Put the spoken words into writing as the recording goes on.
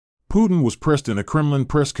Putin was pressed in a Kremlin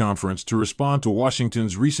press conference to respond to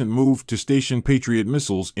Washington's recent move to station Patriot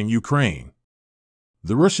missiles in Ukraine.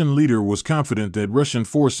 The Russian leader was confident that Russian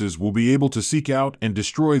forces will be able to seek out and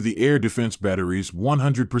destroy the air defense batteries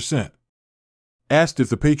 100%. Asked if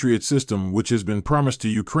the Patriot system, which has been promised to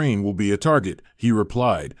Ukraine, will be a target, he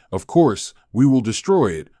replied, "Of course, we will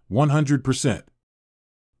destroy it, 100%.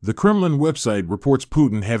 The Kremlin website reports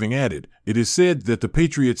Putin having added, "It is said that the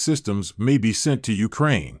Patriot systems may be sent to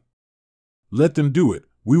Ukraine. Let them do it,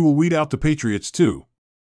 we will weed out the Patriots too."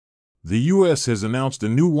 The U.S. has announced a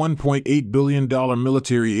new $1.8 billion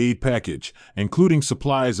military aid package, including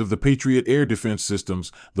supplies of the Patriot air defense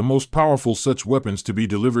systems, the most powerful such weapons to be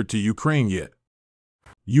delivered to Ukraine yet.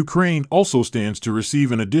 Ukraine also stands to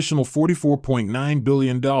receive an additional $44.9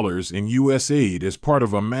 billion in U.S. aid as part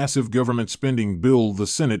of a massive government spending bill the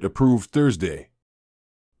Senate approved Thursday.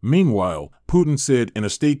 Meanwhile, Putin said in a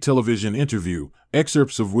state television interview,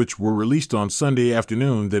 excerpts of which were released on Sunday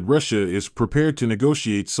afternoon, that Russia is prepared to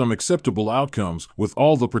negotiate some acceptable outcomes with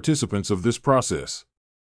all the participants of this process.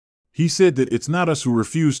 He said that it's not us who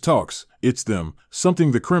refuse talks, it's them,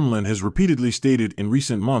 something the Kremlin has repeatedly stated in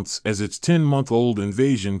recent months as its 10-month-old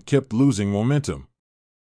invasion kept losing momentum.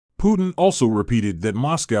 Putin also repeated that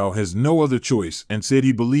Moscow has no other choice and said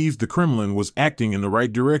he believed the Kremlin was acting in the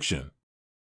right direction.